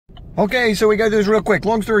Okay, so we gotta do this real quick.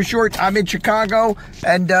 Long story short, I'm in Chicago,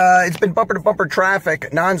 and it's been bumper-to-bumper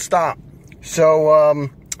traffic non-stop. So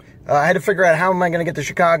I had to figure out how am I gonna get to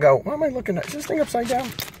Chicago. What am I looking at? Is this thing upside down?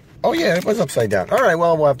 Oh yeah, it was upside down. All right,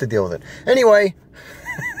 well, we'll have to deal with it. Anyway,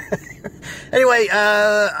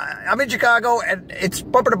 I'm in Chicago, and it's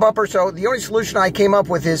bumper-to-bumper, so the only solution I came up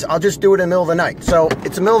with is I'll just do it in the middle of the night. So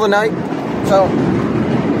it's the middle of the night, so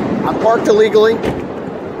I'm parked illegally,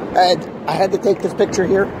 and I had to take this picture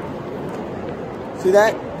here. See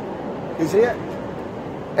that? You see it?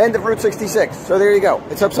 End of Route 66. So there you go.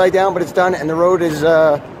 It's upside down, but it's done, and the road is,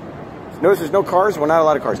 notice there's no cars. Well, not a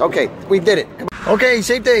lot of cars. Okay, we did it. Okay,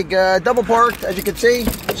 same thing. Double parked, as you can see.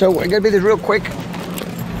 So we're going to be this real quick,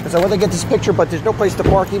 because I want to get this picture, but there's no place to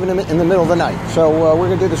park even in the middle of the night. So we're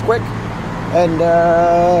going to do this quick, and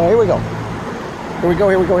here we go. Here we go,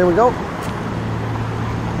 here we go, here we go.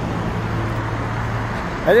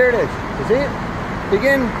 And there it is. You see it?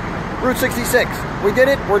 Begin Route 66. We did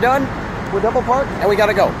it. We're done. We're double parked, and we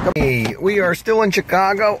gotta go. Hey, we are still in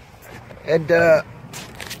Chicago, and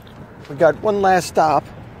we got one last stop.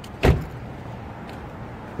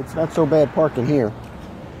 It's not so bad parking here.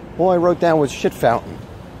 All I wrote down was shit fountain.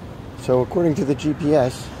 So according to the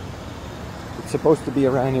GPS, it's supposed to be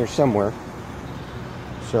around here somewhere.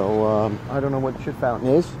 So I don't know what shit fountain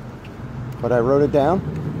is, but I wrote it down,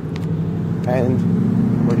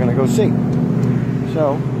 and we're gonna go see.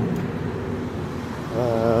 So.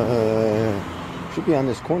 Should be on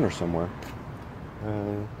this corner somewhere.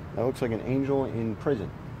 That looks like an angel in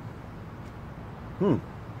prison. Don't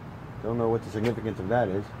know what the significance of that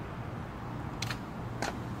is.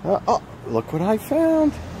 Oh, look what I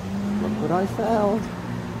found. Look what I found.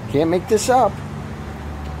 Can't make this up.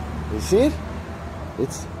 You see it?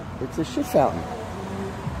 It's a shit fountain.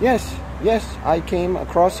 Yes, I came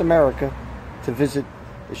across America to visit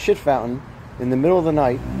the shit fountain in the middle of the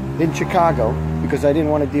night in Chicago because I didn't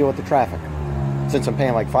want to deal with the traffic, since I'm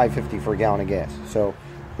paying like $5.50 for a gallon of gas. So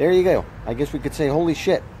there you go. I guess we could say holy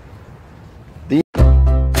shit.